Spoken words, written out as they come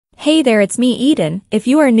Hey there, it's me Eden. If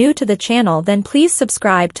you are new to the channel, then please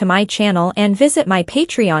subscribe to my channel and visit my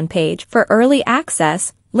Patreon page for early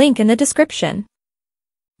access, link in the description.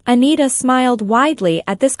 Anita smiled widely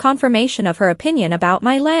at this confirmation of her opinion about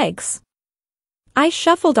my legs. I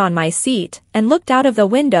shuffled on my seat and looked out of the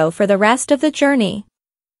window for the rest of the journey.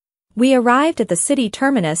 We arrived at the city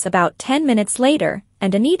terminus about 10 minutes later,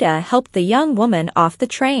 and Anita helped the young woman off the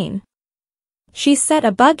train. She set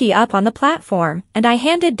a buggy up on the platform, and I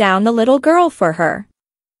handed down the little girl for her.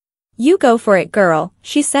 "You go for it, girl,"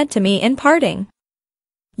 she said to me in parting.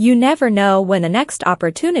 "You never know when the next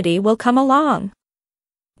opportunity will come along."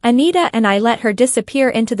 Anita and I let her disappear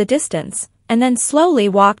into the distance, and then slowly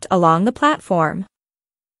walked along the platform.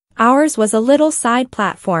 Ours was a little side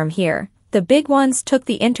platform here. The big ones took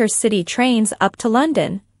the intercity trains up to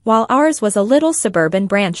London, while ours was a little suburban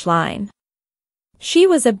branch line. She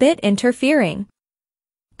was a bit interfering.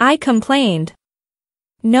 I complained.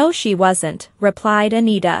 "No, she wasn't," replied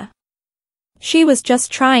Anita. "She was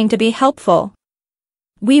just trying to be helpful."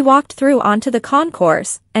 We walked through onto the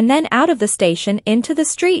concourse, and then out of the station into the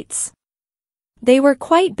streets. They were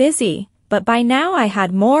quite busy, but by now I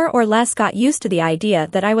had more or less got used to the idea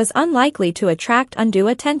that I was unlikely to attract undue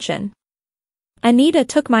attention. Anita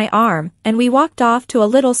took my arm, and we walked off to a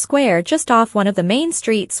little square just off one of the main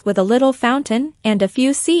streets with a little fountain and a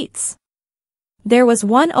few seats. There was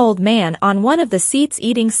one old man on one of the seats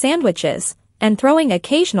eating sandwiches and throwing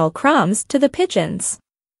occasional crumbs to the pigeons.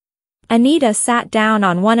 Anita sat down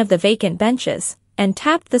on one of the vacant benches and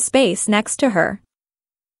tapped the space next to her.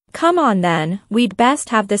 "Come on then, we'd best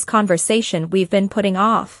have this conversation we've been putting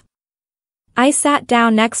off." I sat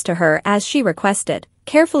down next to her as she requested,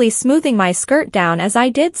 carefully smoothing my skirt down as I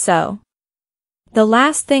did so. The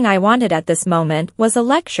last thing I wanted at this moment was a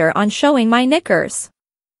lecture on showing my knickers.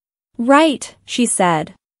 "Right," she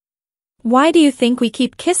said. "Why do you think we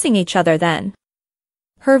keep kissing each other then?"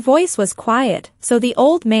 Her voice was quiet, so the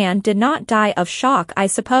old man did not die of shock, I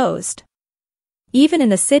supposed. Even in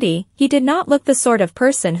the city, he did not look the sort of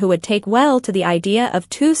person who would take well to the idea of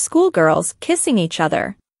two schoolgirls kissing each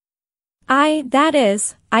other. I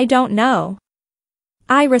don't know,"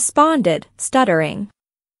 I responded, stuttering.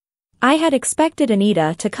 I had expected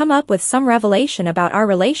Anita to come up with some revelation about our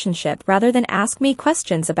relationship rather than ask me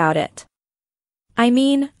questions about it. "I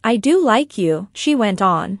mean, I do like you," she went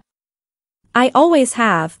on. "I always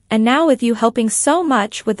have, and now with you helping so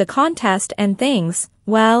much with the contest and things,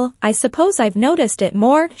 well, I suppose I've noticed it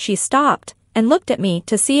more." She stopped and looked at me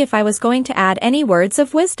to see if I was going to add any words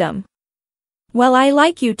of wisdom. "Well, I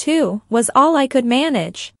like you too," was all I could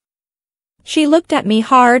manage. She looked at me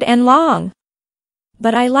hard and long.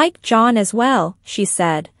 "But I like John as well," she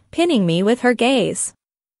said, pinning me with her gaze.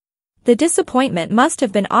 The disappointment must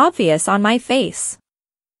have been obvious on my face.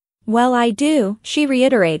 "Well, I do," she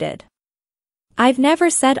reiterated. "I've never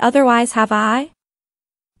said otherwise, have I?"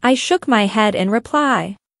 I shook my head in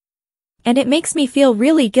reply. "And it makes me feel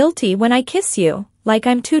really guilty when I kiss you, like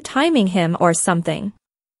I'm two-timing him or something."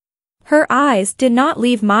 Her eyes did not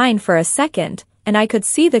leave mine for a second, and I could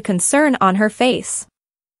see the concern on her face.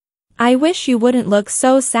 "I wish you wouldn't look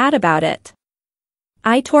so sad about it."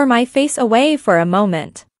 I tore my face away for a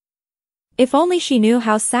moment. If only she knew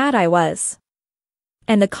how sad I was.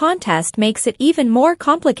 "And the contest makes it even more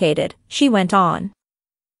complicated," she went on.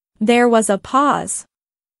 There was a pause.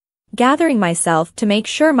 Gathering myself to make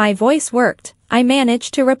sure my voice worked, I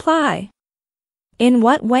managed to reply. "In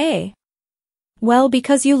what way?" "Well,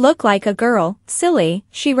 because you look like a girl, silly,"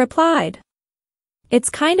 she replied. "It's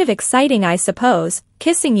kind of exciting, I suppose,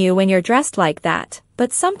 kissing you when you're dressed like that,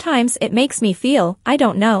 but sometimes it makes me feel, I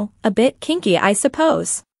don't know, a bit kinky, I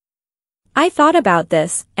suppose." I thought about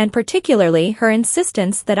this, and particularly her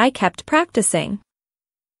insistence that I kept practicing.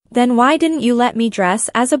 "Then why didn't you let me dress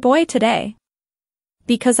as a boy today?"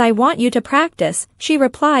 "Because I want you to practice," she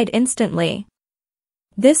replied instantly.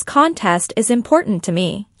 "This contest is important to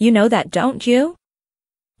me, you know that, don't you?"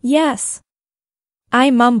 "Yes," I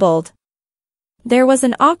mumbled. There was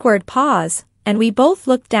an awkward pause, and we both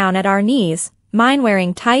looked down at our knees, mine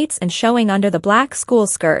wearing tights and showing under the black school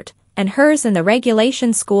skirt, and hers in the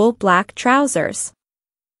regulation school black trousers.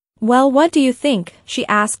 "Well, what do you think?" she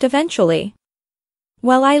asked eventually.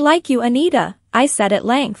 "Well, I like you, Anita," I said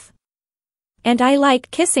at length. "And I like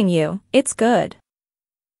kissing you, it's good."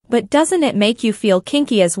 "But doesn't it make you feel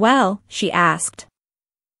kinky as well?" she asked.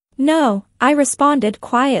 "No," I responded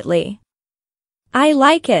quietly. "I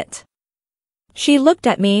like it." She looked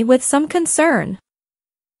at me with some concern.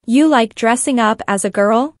 "You like dressing up as a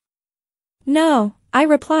girl?" "No," I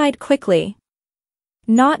replied quickly.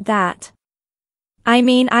 "Not that. I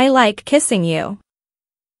mean, I like kissing you."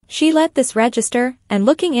 She let this register, and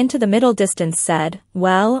looking into the middle distance said,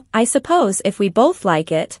 "Well, I suppose if we both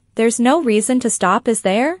like it, there's no reason to stop, is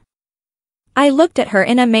there?" I looked at her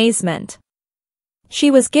in amazement.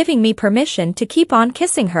 She was giving me permission to keep on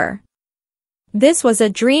kissing her. This was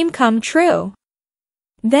a dream come true.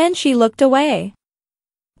 Then she looked away.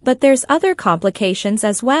 "But there's other complications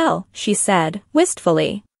as well," she said,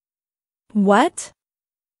 wistfully. "What?"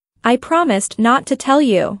 "I promised not to tell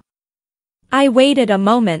you." I waited a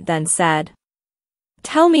moment then said,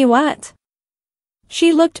 "Tell me what?"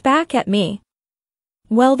 She looked back at me.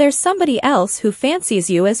 "Well, there's somebody else who fancies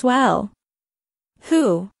you as well."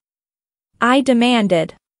 "Who?" I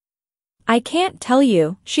demanded. "I can't tell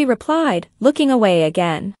you," she replied, looking away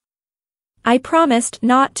again. I promised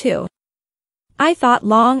not to. I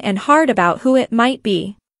thought long and hard about who it might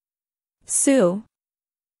be. "Sue?"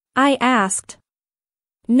 I asked.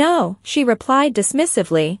 "No," she replied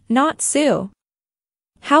dismissively, "not Sue."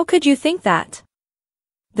 "How could you think that?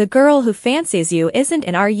 The girl who fancies you isn't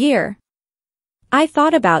in our year." I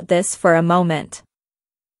thought about this for a moment.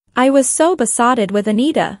 I was so besotted with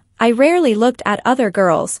Anita, I rarely looked at other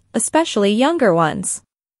girls, especially younger ones.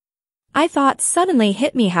 I thought suddenly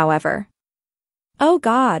hit me, however. Oh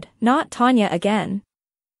God, not Tanya again.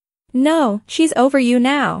 No, she's over you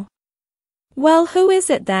now. Well, who is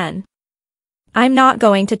it then? I'm not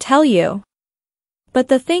going to tell you. But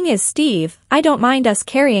the thing is, Steve, I don't mind us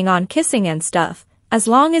carrying on kissing and stuff, as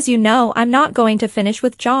long as you know I'm not going to finish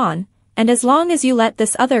with John, and as long as you let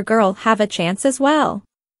this other girl have a chance as well.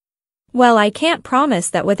 Well, I can't promise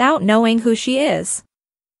that without knowing who she is.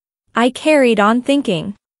 I carried on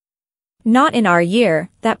thinking. Not in our year,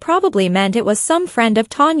 that probably meant it was some friend of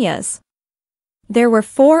Tanya's. There were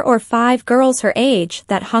 4 or 5 girls her age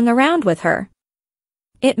that hung around with her.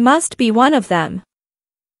 It must be one of them.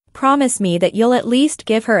 Promise me that you'll at least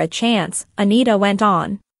give her a chance, Anita went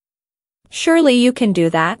on. Surely you can do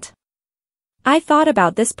that. I thought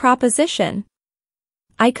about this proposition.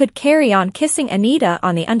 I could carry on kissing Anita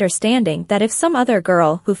on the understanding that if some other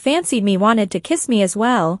girl who fancied me wanted to kiss me as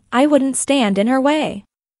well, I wouldn't stand in her way.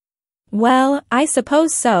 Well, I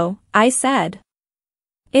suppose so, I said.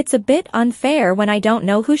 It's a bit unfair when I don't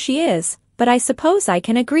know who she is, but I suppose I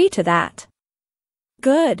can agree to that.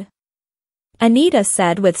 Good. Anita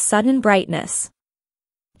said with sudden brightness.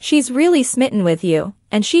 She's really smitten with you,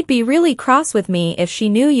 and she'd be really cross with me if she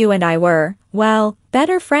knew you and I were, well,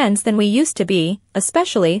 better friends than we used to be,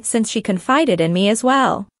 especially since she confided in me as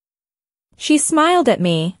well. She smiled at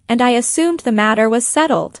me, and I assumed the matter was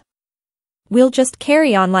settled. We'll just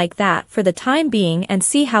carry on like that for the time being and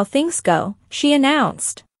see how things go, she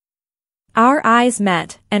announced. Our eyes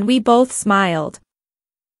met, and we both smiled.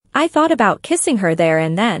 I thought about kissing her there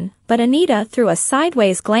and then, but Anita threw a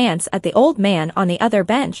sideways glance at the old man on the other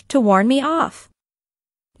bench to warn me off.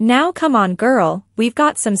 Now come on, girl, we've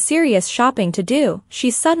got some serious shopping to do,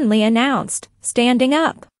 she suddenly announced, standing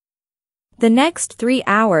up. The next 3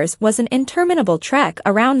 hours was an interminable trek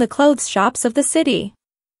around the clothes shops of the city.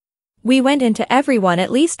 We went into every one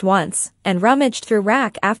at least once, and rummaged through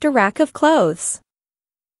rack after rack of clothes.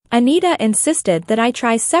 Anita insisted that I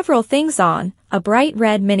try several things on, a bright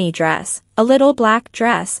red mini dress, a little black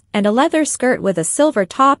dress, and a leather skirt with a silver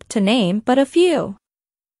top, to name but a few.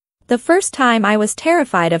 The first time I was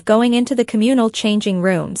terrified of going into the communal changing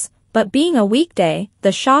rooms, but being a weekday,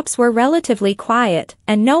 the shops were relatively quiet,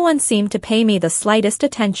 and no one seemed to pay me the slightest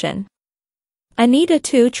attention. Anita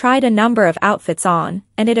too tried a number of outfits on,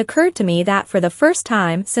 and it occurred to me that for the first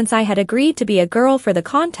time since I had agreed to be a girl for the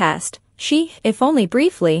contest, she, if only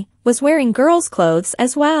briefly, was wearing girls' clothes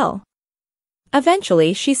as well.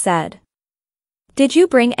 Eventually she said, "Did you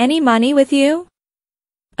bring any money with you?"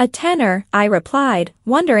 "A tenner," I replied,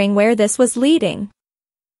 wondering where this was leading.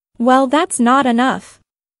 "Well, that's not enough."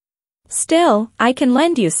 "Still, I can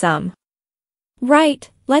lend you some." "Right,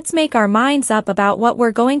 let's make our minds up about what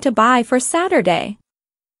we're going to buy for Saturday."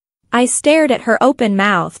 I stared at her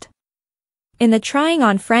open-mouthed. In the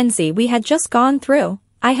trying-on frenzy we had just gone through,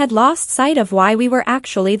 I had lost sight of why we were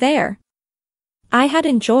actually there. I had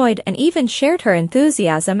enjoyed and even shared her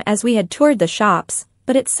enthusiasm as we had toured the shops,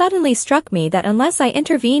 but it suddenly struck me that unless I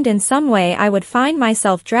intervened in some way I would find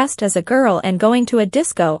myself dressed as a girl and going to a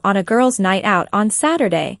disco on a girls' night out on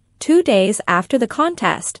Saturday, 2 days after the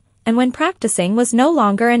contest, and when practicing was no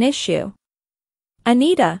longer an issue.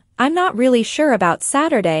 "Anita, I'm not really sure about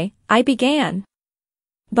Saturday," I began.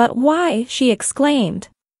 "But why?" she exclaimed.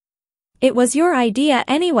 "It was your idea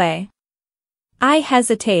anyway." I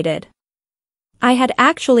hesitated. I had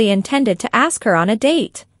actually intended to ask her on a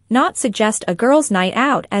date, not suggest a girls' night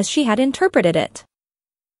out as she had interpreted it.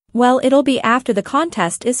 "Well, it'll be after the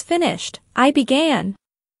contest is finished," I began.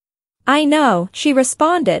 I know, she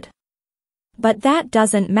responded. But that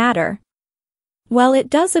doesn't matter. Well, it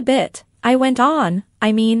does a bit, I went on.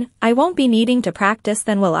 I mean, I won't be needing to practice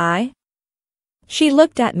then, will I? She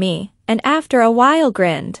looked at me, and after a while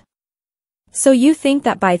grinned. So you think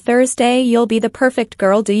that by Thursday you'll be the perfect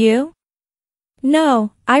girl, do you?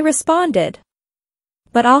 No, I responded.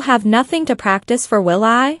 But I'll have nothing to practice for, will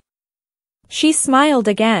I? She smiled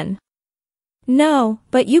again. No,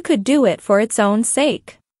 but you could do it for its own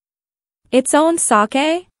sake. Its own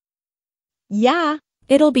sake? Yeah,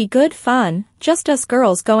 it'll be good fun, just us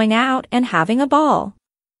girls going out and having a ball.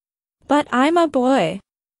 But I'm a boy.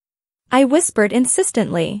 I whispered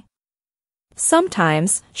insistently.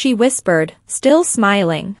 Sometimes, she whispered, still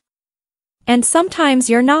smiling. And sometimes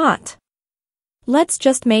you're not. Let's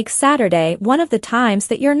just make Saturday one of the times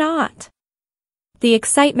that you're not. The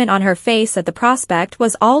excitement on her face at the prospect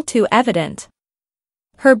was all too evident.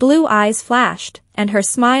 Her blue eyes flashed, and her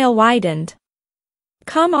smile widened.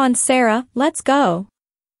 Come on, Sarah, let's go.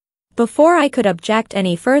 Before I could object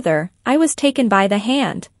any further, I was taken by the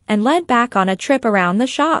hand, and led back on a trip around the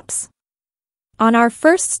shops. On our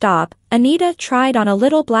first stop, Anita tried on a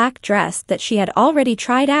little black dress that she had already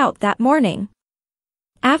tried out that morning.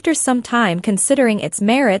 After some time considering its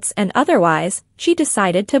merits and otherwise, she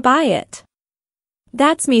decided to buy it.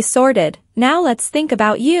 That's me sorted, now let's think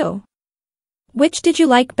about you. Which did you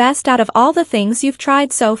like best out of all the things you've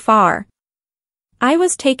tried so far? I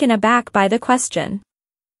was taken aback by the question.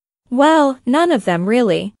 Well, none of them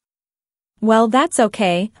really. Well, that's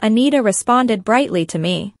okay, Anita responded brightly to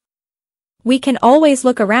me. We can always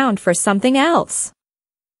look around for something else.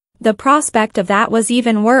 The prospect of that was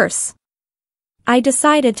even worse. I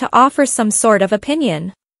decided to offer some sort of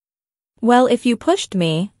opinion. Well, if you pushed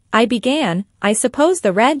me, I began, I suppose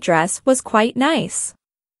the red dress was quite nice.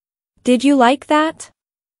 Did you like that?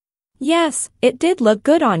 Yes, it did look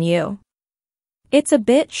good on you. It's a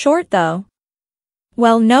bit short though.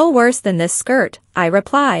 Well, no worse than this skirt, I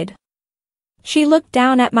replied. She looked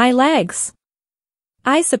down at my legs.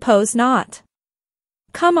 I suppose not.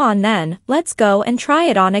 Come on then, let's go and try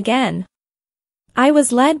it on again. I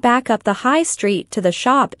was led back up the high street to the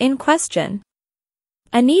shop in question.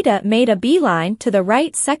 Anita made a beeline to the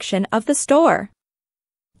right section of the store.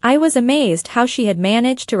 I was amazed how she had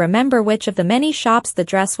managed to remember which of the many shops the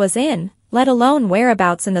dress was in, let alone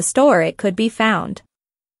whereabouts in the store it could be found.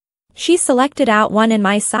 She selected out one in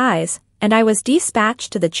my size, and I was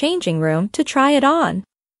dispatched to the changing room to try it on.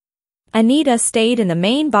 Anita stayed in the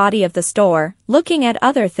main body of the store, looking at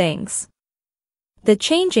other things. The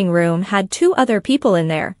changing room had 2 other people in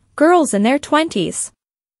there, girls in their 20s.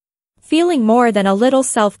 Feeling more than a little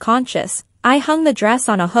self-conscious, I hung the dress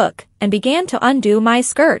on a hook and began to undo my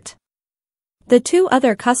skirt. The 2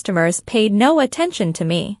 other customers paid no attention to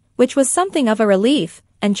me, which was something of a relief,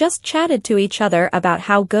 and just chatted to each other about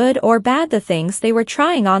how good or bad the things they were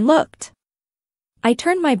trying on looked. I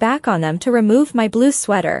turned my back on them to remove my blue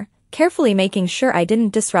sweater, carefully making sure I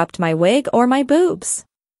didn't disrupt my wig or my boobs.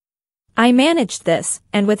 I managed this,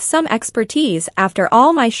 and with some expertise after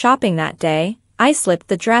all my shopping that day, I slipped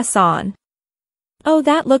the dress on. Oh,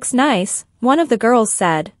 that looks nice, one of the girls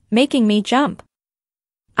said, making me jump.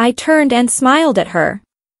 I turned and smiled at her.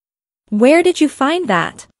 Where did you find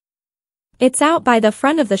that? It's out by the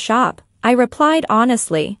front of the shop, I replied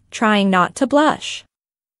honestly, trying not to blush.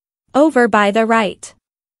 Over by the right.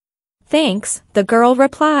 Thanks, the girl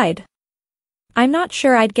replied. I'm not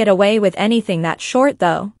sure I'd get away with anything that short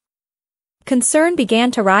though. Concern began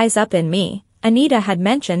to rise up in me. Anita had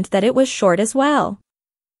mentioned that it was short as well.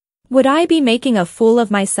 Would I be making a fool of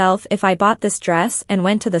myself if I bought this dress and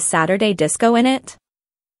went to the Saturday disco in it?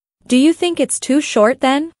 Do you think it's too short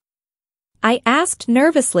then? I asked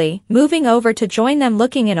nervously, moving over to join them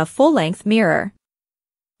looking in a full-length mirror.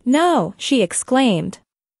 No, she exclaimed.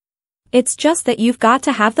 It's just that you've got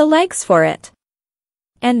to have the legs for it.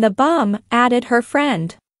 And the bum, added her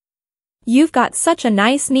friend. You've got such a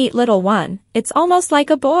nice neat little one, it's almost like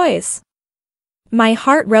a boy's. My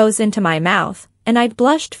heart rose into my mouth, and I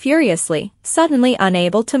blushed furiously, suddenly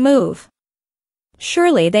unable to move.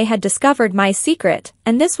 Surely they had discovered my secret,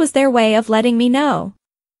 and this was their way of letting me know.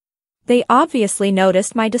 They obviously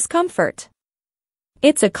noticed my discomfort.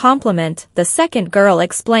 It's a compliment, the second girl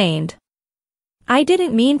explained. I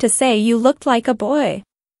didn't mean to say you looked like a boy.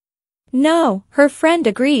 No, her friend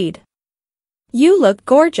agreed. You look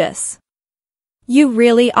gorgeous. You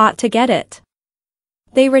really ought to get it.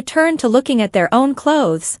 They returned to looking at their own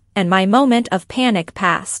clothes, and my moment of panic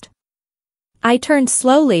passed. I turned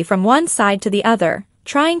slowly from one side to the other,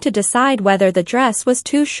 trying to decide whether the dress was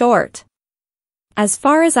too short. As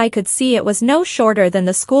far as I could see, it was no shorter than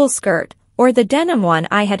the school skirt, or the denim one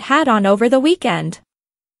I had had on over the weekend.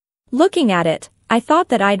 Looking at it, I thought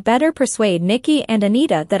that I'd better persuade Nikki and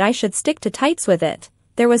Anita that I should stick to tights with it.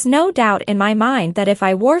 There was no doubt in my mind that if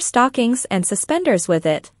I wore stockings and suspenders with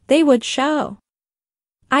it, they would show.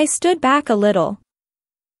 I stood back a little.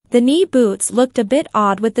 The knee boots looked a bit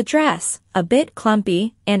odd with the dress, a bit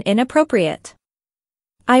clumpy and inappropriate.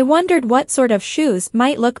 I wondered what sort of shoes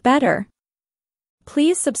might look better.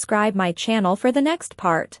 Please subscribe my channel for the next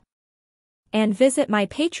part. And visit my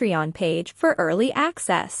Patreon page for early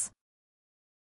access.